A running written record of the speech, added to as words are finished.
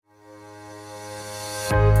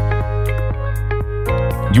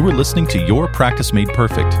You are listening to Your Practice Made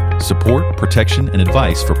Perfect, support, protection, and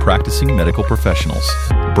advice for practicing medical professionals.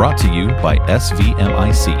 Brought to you by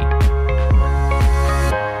SVMIC.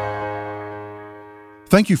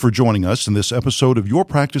 Thank you for joining us in this episode of Your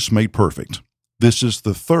Practice Made Perfect. This is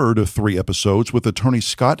the third of 3 episodes with attorney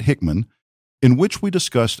Scott Hickman, in which we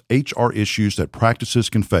discussed HR issues that practices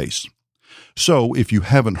can face. So, if you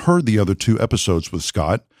haven't heard the other 2 episodes with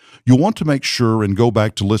Scott, you'll want to make sure and go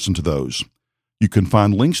back to listen to those. You can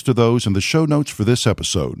find links to those in the show notes for this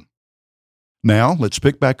episode. Now, let's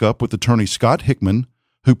pick back up with attorney Scott Hickman,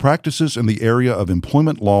 who practices in the area of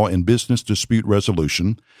employment law and business dispute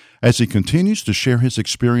resolution, as he continues to share his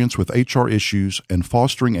experience with HR issues and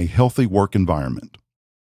fostering a healthy work environment.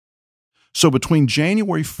 So between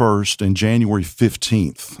January 1st and January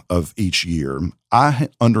 15th of each year, I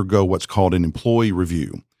undergo what's called an employee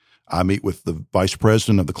review. I meet with the vice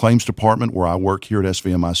president of the claims department where I work here at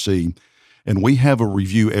SVMIC, and we have a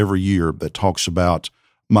review every year that talks about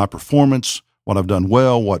my performance, what I've done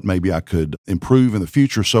well, what maybe I could improve in the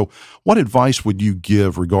future. So what advice would you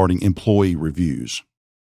give regarding employee reviews?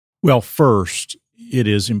 Well, first, it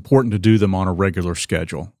is important to do them on a regular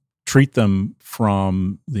schedule. Treat them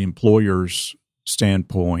from the employer's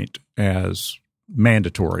standpoint as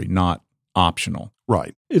mandatory, not optional.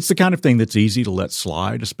 Right. It's the kind of thing that's easy to let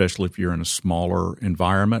slide, especially if you're in a smaller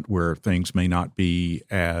environment where things may not be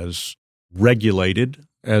as regulated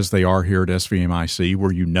as they are here at SVMIC,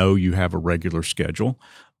 where you know you have a regular schedule,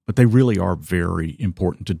 but they really are very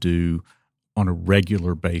important to do on a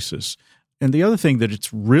regular basis. And the other thing that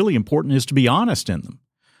it's really important is to be honest in them.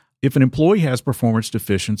 If an employee has performance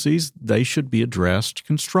deficiencies, they should be addressed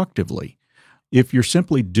constructively. If you're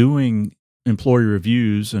simply doing employee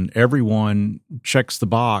reviews and everyone checks the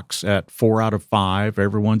box at 4 out of 5,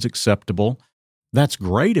 everyone's acceptable, that's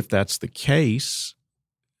great if that's the case.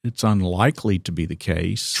 It's unlikely to be the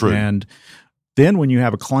case. True. And then when you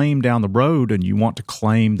have a claim down the road and you want to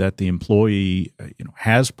claim that the employee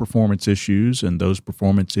has performance issues and those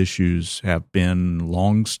performance issues have been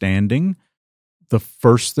long-standing, the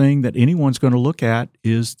first thing that anyone's going to look at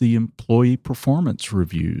is the employee performance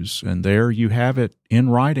reviews. And there you have it in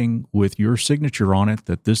writing with your signature on it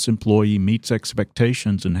that this employee meets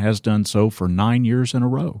expectations and has done so for 9 years in a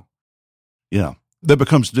row. Yeah. That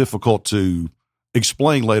becomes difficult to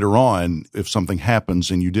explain later on if something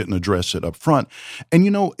happens and you didn't address it up front. And,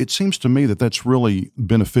 it seems to me that that's really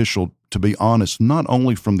beneficial, to be honest, not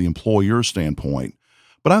only from the employer standpoint,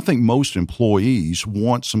 but I think most employees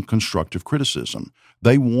want some constructive criticism.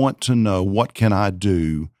 They want to know, what can I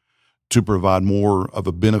do to provide more of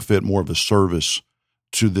a benefit, more of a service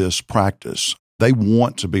to this practice? They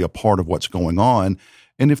want to be a part of what's going on.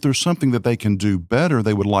 And if there's something that they can do better,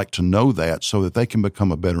 they would like to know that so that they can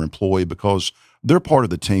become a better employee, because they're part of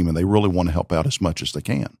the team and they really want to help out as much as they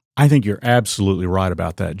can. I think you're absolutely right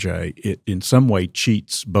about that, Jay. It in some way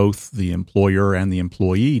cheats both the employer and the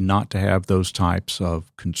employee not to have those types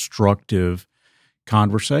of constructive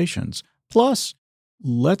conversations. Plus,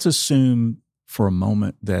 let's assume for a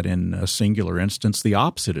moment that in a singular instance, the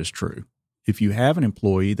opposite is true. If you have an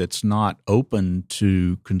employee that's not open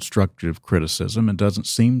to constructive criticism and doesn't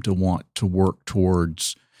seem to want to work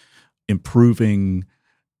towards improving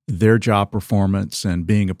their job performance and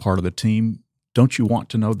being a part of the team, don't you want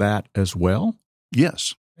to know that as well?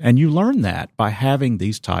 Yes. And you learn that by having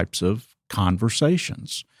these types of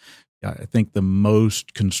conversations. I think the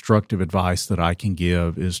most constructive advice that I can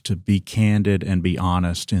give is to be candid and be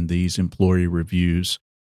honest in these employee reviews.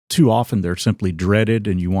 Too often they're simply dreaded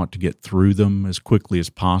and you want to get through them as quickly as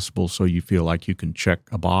possible so you feel like you can check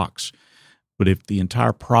a box. But if the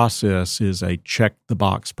entire process is a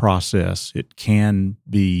check-the-box process, it can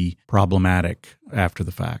be problematic after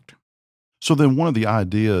the fact. So then one of the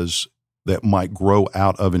ideas that might grow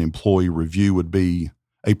out of an employee review would be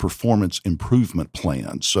a performance improvement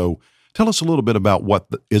plan. So tell us a little bit about what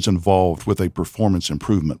is involved with a performance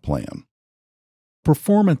improvement plan.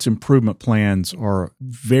 Performance improvement plans are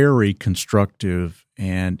very constructive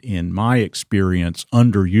and, in my experience,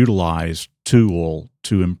 underutilized tool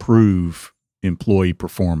to improve employee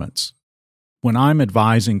performance. When I'm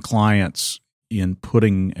advising clients in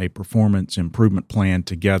putting a performance improvement plan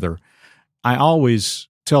together, I always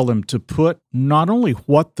tell them to put not only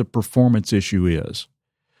what the performance issue is,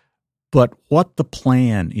 but what the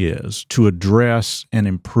plan is to address and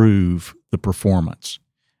improve the performance,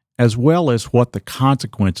 as well as what the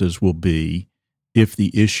consequences will be if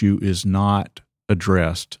the issue is not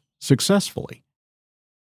addressed successfully.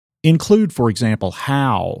 Include, for example,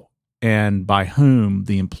 how and by whom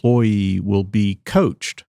the employee will be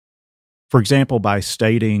coached. For example, by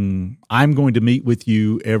stating, I'm going to meet with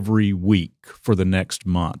you every week for the next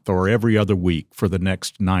month or every other week for the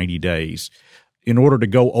next 90 days in order to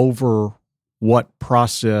go over what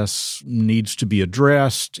process needs to be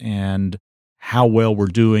addressed and how well we're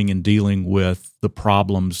doing in dealing with the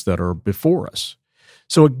problems that are before us.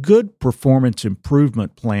 So a good performance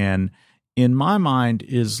improvement plan, in my mind,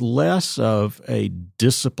 is less of a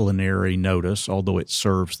disciplinary notice, although it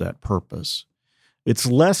serves that purpose. It's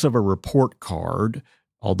less of a report card,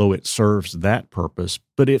 although it serves that purpose.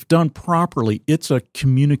 But if done properly, it's a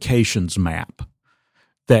communications map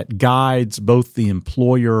that guides both the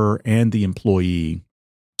employer and the employee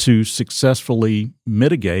to successfully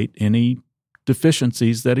mitigate any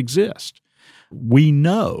deficiencies that exist. We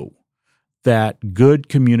know that good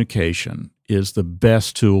communication is the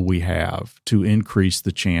best tool we have to increase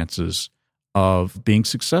the chances of being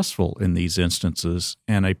successful in these instances,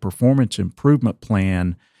 and a performance improvement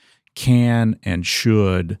plan can and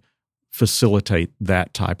should facilitate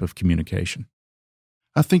that type of communication.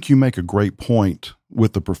 I think you make a great point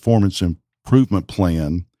with the performance improvement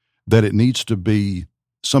plan that it needs to be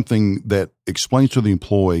something that explains to the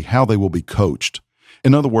employee how they will be coached.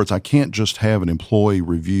 In other words, I can't just have an employee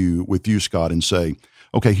review with you, Scott, and say,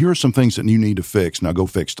 okay, here are some things that you need to fix. Now go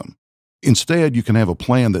fix them. Instead, you can have a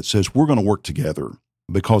plan that says we're going to work together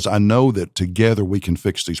because I know that together we can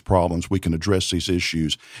fix these problems, we can address these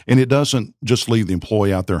issues, and it doesn't just leave the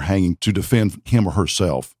employee out there hanging to defend him or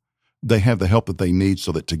herself. They have the help that they need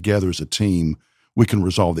so that together as a team, we can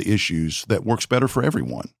resolve the issues that works better for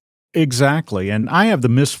everyone. Exactly. And I have the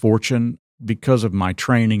misfortune, because of my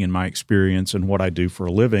training and my experience and what I do for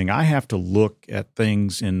a living, I have to look at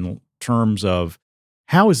things in terms of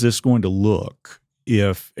how is this going to look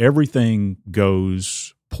if everything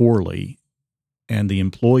goes poorly and the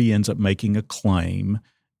employee ends up making a claim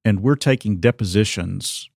and we're taking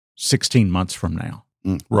depositions 16 months from now.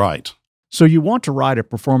 Right. So you want to write a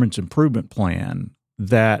performance improvement plan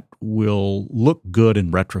that will look good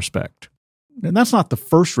in retrospect. And that's not the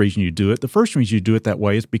first reason you do it. The first reason you do it that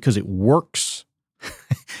way is because it works.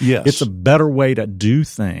 Yes. It's a better way to do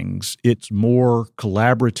things. It's more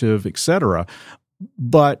collaborative, et cetera.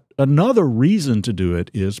 But another reason to do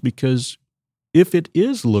it is because if it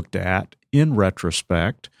is looked at in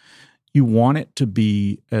retrospect, you want it to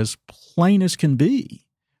be as plain as can be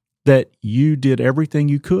that you did everything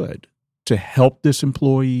you could to help this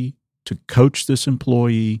employee, to coach this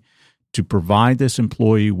employee, to provide this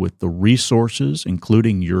employee with the resources,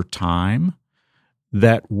 including your time,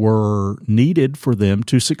 that were needed for them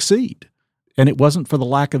to succeed. And it wasn't for the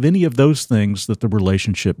lack of any of those things that the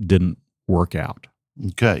relationship didn't work out.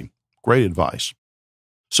 Okay, great advice.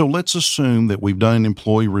 So let's assume that we've done an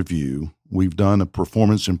employee review, we've done a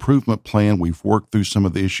performance improvement plan, we've worked through some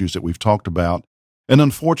of the issues that we've talked about, and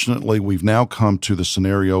unfortunately, we've now come to the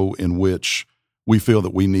scenario in which we feel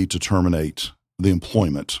that we need to terminate the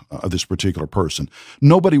employment of this particular person.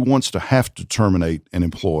 Nobody wants to have to terminate an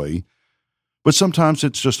employee, but sometimes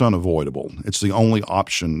it's just unavoidable. It's the only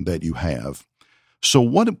option that you have. So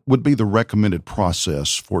what would be the recommended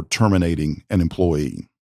process for terminating an employee?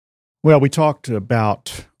 Well, we talked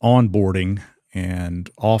about onboarding, and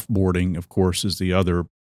offboarding, of course, is the other.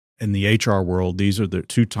 In the HR world, these are the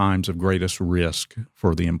two times of greatest risk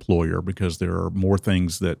for the employer because there are more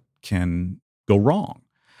things that can go wrong.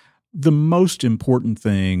 The most important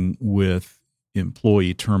thing with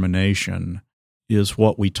employee termination is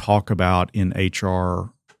what we talk about in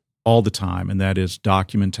HR all the time, and that is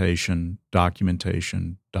documentation,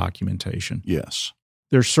 documentation, documentation. Yes.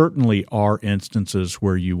 There certainly are instances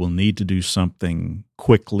where you will need to do something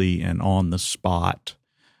quickly and on the spot,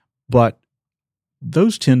 but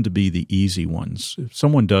those tend to be the easy ones. If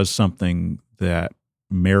someone does something that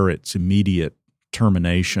merits immediate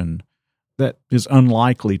termination, that is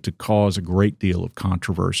unlikely to cause a great deal of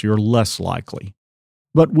controversy, or less likely.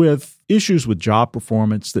 But with issues with job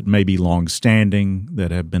performance that may be long-standing,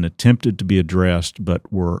 that have been attempted to be addressed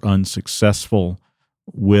but were unsuccessful,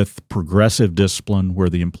 with progressive discipline where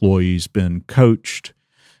the employee's been coached,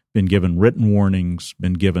 been given written warnings,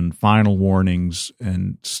 been given final warnings,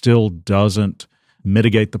 and still doesn't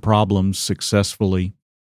mitigate the problems successfully,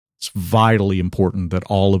 it's vitally important that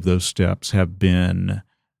all of those steps have been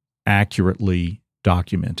accurately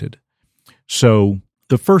documented. So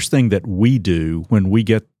the first thing that we do when we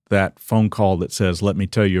get that phone call that says, let me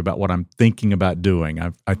tell you about what I'm thinking about doing,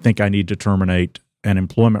 I think I need to terminate an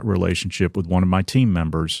employment relationship with one of my team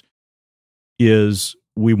members, is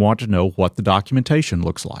we want to know what the documentation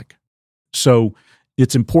looks like. So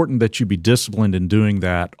it's important that you be disciplined in doing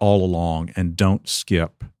that all along and don't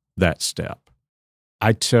skip that step.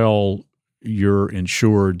 I tell your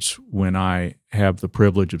insureds when I have the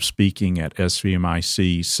privilege of speaking at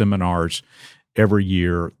SVMIC seminars every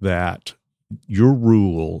year that your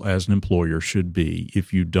rule as an employer should be,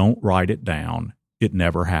 if you don't write it down, it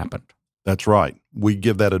never happened. That's right. We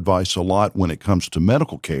give that advice a lot when it comes to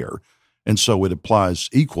medical care, and so it applies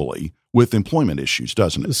equally with employment issues,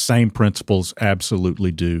 doesn't it? The same principles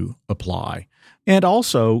absolutely do apply. And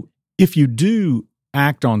also, if you do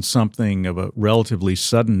act on something of a relatively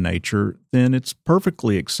sudden nature, then it's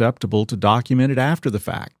perfectly acceptable to document it after the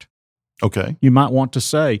fact. Okay. You might want to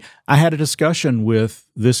say, I had a discussion with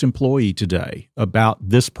this employee today about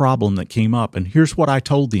this problem that came up, and here's what I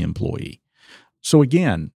told the employee. So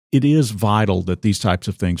again, it is vital that these types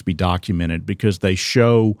of things be documented because they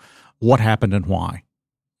show what happened and why.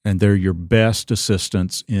 And they're your best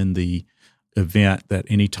assistance in the event that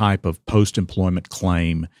any type of post-employment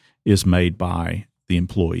claim is made by the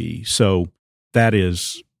employee. So that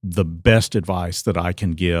is the best advice that I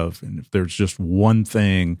can give. And if there's just one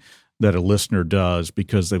thing that a listener does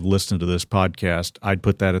because they've listened to this podcast, I'd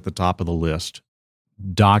put that at the top of the list.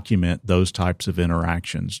 Document those types of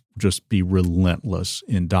interactions. Just be relentless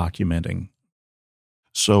in documenting.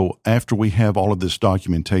 So after we have all of this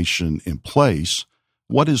documentation in place,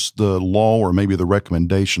 what is the law or maybe the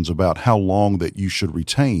recommendations about how long that you should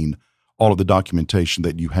retain all of the documentation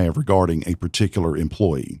that you have regarding a particular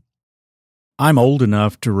employee? I'm old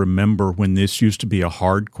enough to remember when this used to be a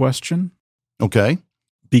hard question. Okay.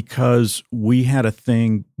 Because we had a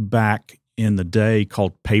thing back in the day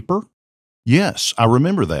called paper. Yes, I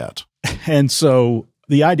remember that. And so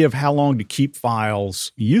the idea of how long to keep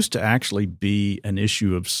files used to actually be an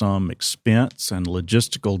issue of some expense and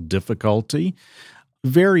logistical difficulty.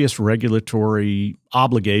 Various regulatory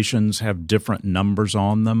obligations have different numbers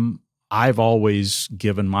on them. I've always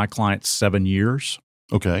given my clients 7 years.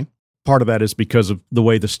 Okay. Part of that is because of the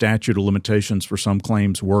way the statute of limitations for some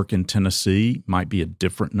claims work in Tennessee. Might be a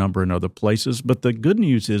different number in other places. But the good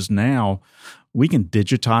news is now we can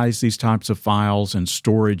digitize these types of files, and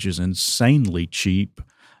storage is insanely cheap.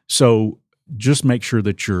 So just make sure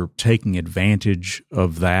that you're taking advantage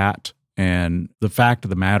of that. And the fact of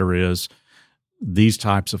the matter is these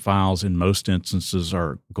types of files in most instances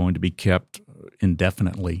are going to be kept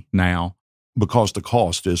indefinitely now. Because the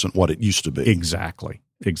cost isn't what it used to be. Exactly.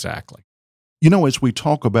 You know, as we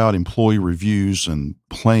talk about employee reviews and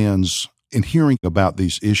plans and hearing about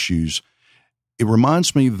these issues, it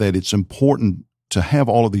reminds me that it's important to have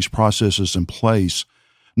all of these processes in place,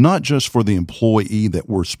 not just for the employee that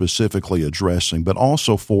we're specifically addressing, but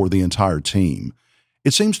also for the entire team.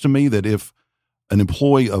 It seems to me that if an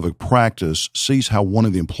employee of a practice sees how one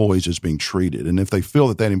of the employees is being treated, and if they feel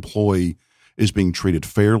that that employee is being treated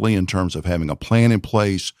fairly in terms of having a plan in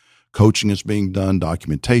place, coaching is being done,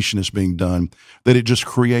 documentation is being done, that it just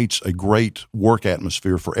creates a great work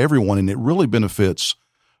atmosphere for everyone, and it really benefits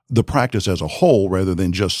the practice as a whole rather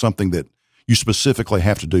than just something that you specifically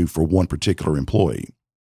have to do for one particular employee.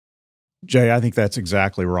 Jay, I think that's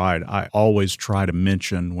exactly right. I always try to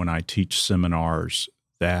mention when I teach seminars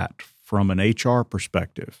that from an HR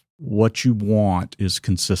perspective, what you want is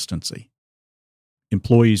consistency.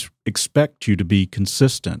 Employees expect you to be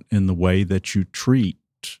consistent in the way that you treat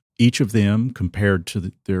each of them compared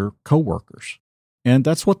to their coworkers. And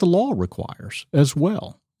that's what the law requires as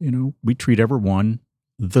well. You know, we treat everyone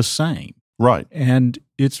the same. Right. And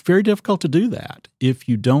it's very difficult to do that if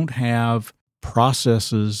you don't have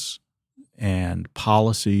processes and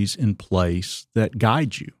policies in place that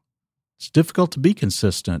guide you. It's difficult to be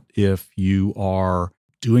consistent if you are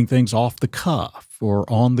doing things off the cuff or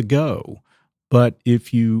on the go. But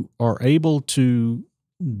if you are able to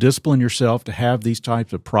discipline yourself to have these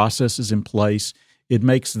types of processes in place, it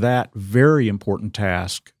makes that very important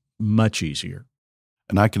task much easier.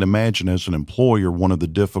 And I can imagine as an employer, one of the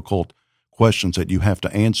difficult questions that you have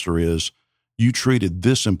to answer is, you treated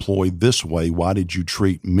this employee this way, why did you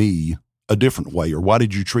treat me a different way? Or why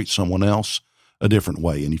did you treat someone else a different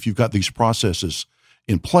way? And if you've got these processes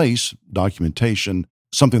in place, documentation,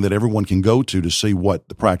 something that everyone can go to see what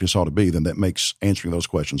the practice ought to be, then that makes answering those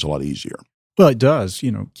questions a lot easier. Well, it does.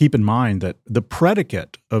 You know, keep in mind that the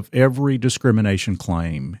predicate of every discrimination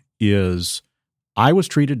claim is I was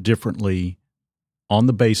treated differently on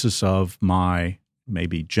the basis of my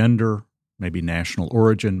maybe gender, maybe national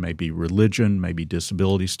origin, maybe religion, maybe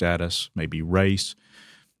disability status, maybe race.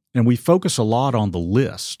 And we focus a lot on the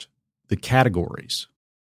list, the categories.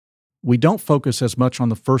 We don't focus as much on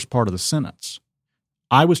the first part of the sentence.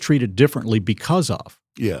 I was treated differently because of.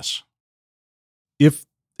 Yes. If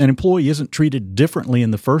an employee isn't treated differently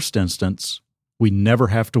in the first instance, we never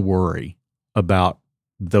have to worry about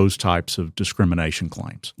those types of discrimination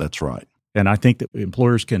claims. That's right. And I think that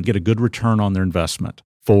employers can get a good return on their investment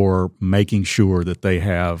for making sure that they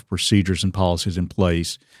have procedures and policies in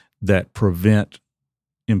place that prevent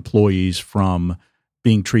employees from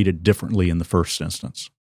being treated differently in the first instance.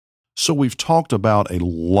 So we've talked about a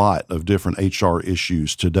lot of different HR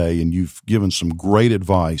issues today, and you've given some great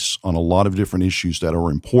advice on a lot of different issues that are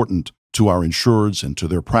important to our insureds and to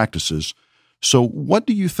their practices. So what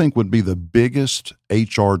do you think would be the biggest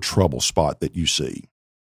HR trouble spot that you see?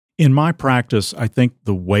 In my practice, I think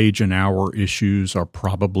the wage and hour issues are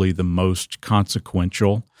probably the most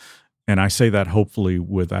consequential. And I say that hopefully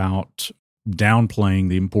without downplaying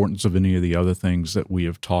the importance of any of the other things that we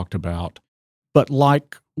have talked about. But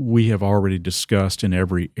like we have already discussed in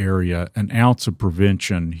every area, an ounce of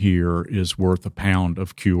prevention here is worth a pound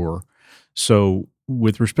of cure. So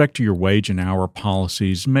with respect to your wage and hour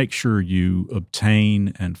policies, make sure you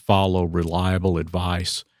obtain and follow reliable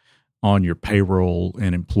advice on your payroll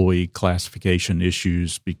and employee classification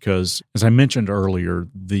issues, because as I mentioned earlier,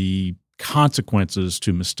 the consequences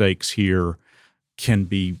to mistakes here can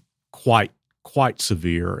be quite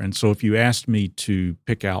severe. And so if you asked me to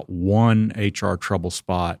pick out one HR trouble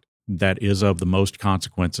spot that is of the most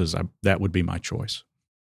consequences, that would be my choice.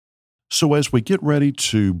 So as we get ready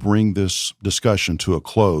to bring this discussion to a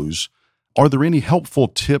close, are there any helpful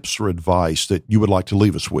tips or advice that you would like to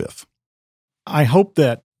leave us with? I hope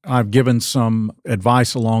that I've given some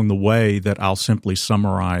advice along the way that I'll simply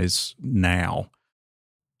summarize now.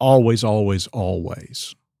 Always, always,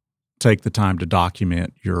 always take the time to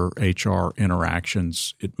document your HR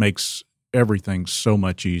interactions. It makes everything so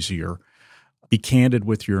much easier. Be candid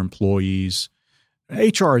with your employees.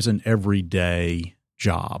 HR is an everyday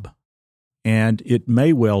job. And it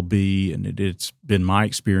may well be, and it's been my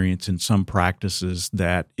experience in some practices,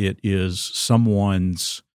 that it is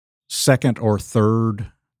someone's second or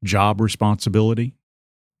third job responsibility.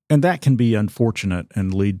 And that can be unfortunate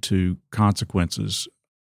and lead to consequences.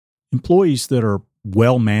 Employees that are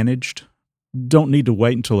well managed don't need to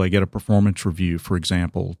wait until they get a performance review, for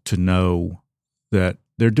example, to know that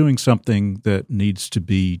they're doing something that needs to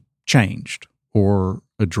be changed or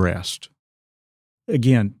addressed.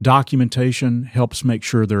 Again, documentation helps make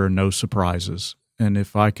sure there are no surprises. And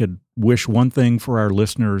if I could wish one thing for our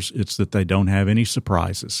listeners, it's that they don't have any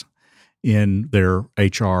surprises in their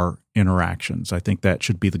HR interactions. I think that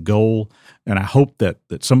should be the goal. And I hope that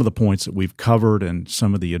some of the points that we've covered and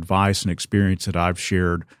some of the advice and experience that I've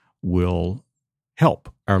shared will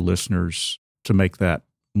help our listeners to make that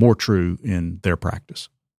more true in their practice.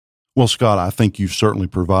 Well, Scott, I think you've certainly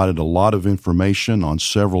provided a lot of information on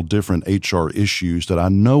several different HR issues that I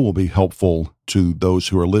know will be helpful to those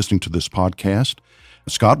who are listening to this podcast.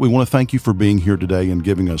 Scott, we want to thank you for being here today and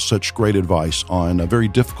giving us such great advice on very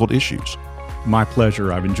difficult issues. My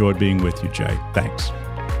pleasure. I've enjoyed being with you, Jay. Thanks.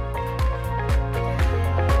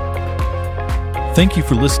 Thank you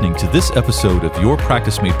for listening to this episode of Your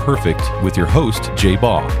Practice Made Perfect with your host, Jay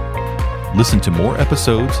Baugh. Listen to more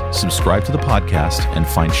episodes, subscribe to the podcast, and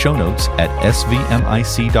find show notes at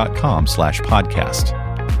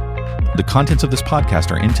svmic.com/podcast. The contents of this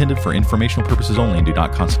podcast are intended for informational purposes only and do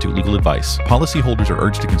not constitute legal advice. Policyholders are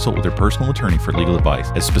urged to consult with their personal attorney for legal advice,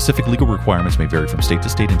 as specific legal requirements may vary from state to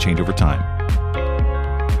state and change over time.